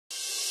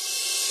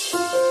Hi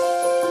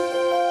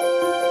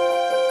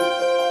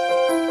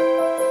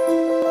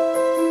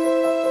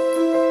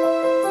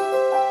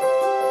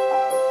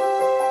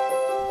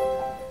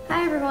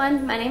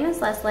everyone, my name is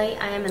Leslie.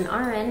 I am an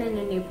RN in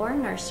a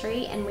newborn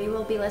nursery, and we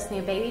will be listening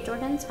to baby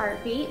Jordan's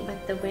heartbeat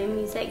with the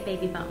Wusic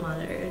baby bump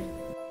monitor.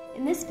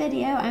 In this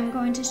video, I'm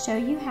going to show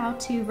you how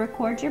to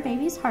record your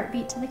baby's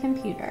heartbeat to the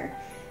computer.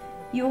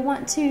 You'll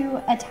want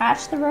to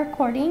attach the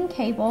recording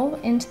cable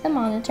into the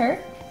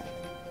monitor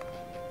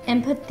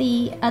and put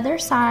the other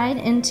side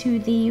into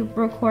the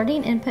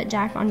recording input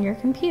jack on your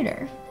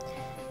computer.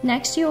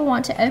 Next, you'll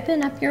want to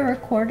open up your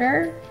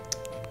recorder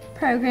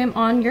program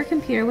on your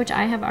computer, which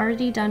I have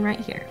already done right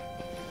here.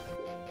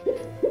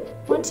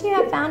 Once you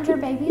have found your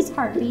baby's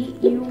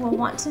heartbeat, you will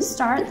want to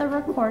start the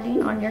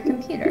recording on your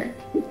computer.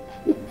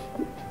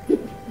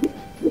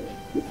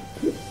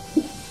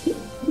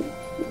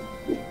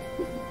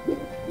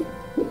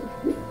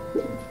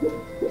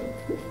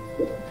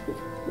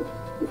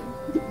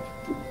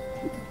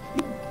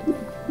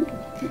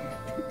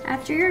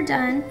 After you're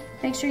done,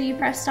 make sure you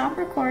press stop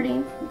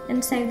recording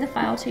and save the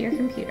file to your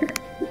computer.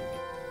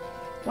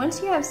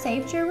 Once you have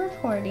saved your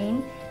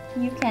recording,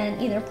 you can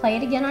either play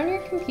it again on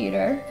your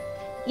computer,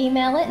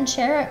 email it and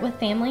share it with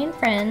family and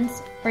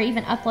friends, or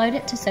even upload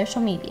it to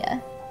social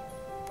media.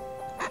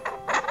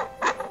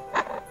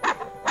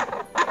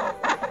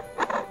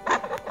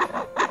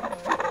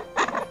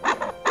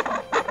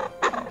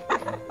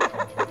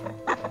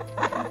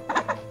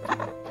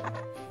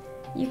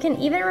 You can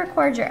even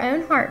record your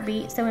own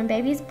heartbeat, so when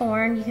baby's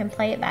born, you can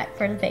play it back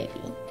for the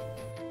baby.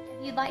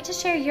 If you'd like to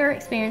share your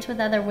experience with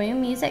other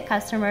Wusic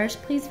customers,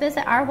 please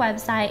visit our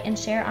website and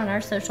share on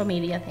our social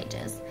media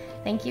pages.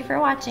 Thank you for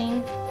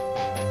watching.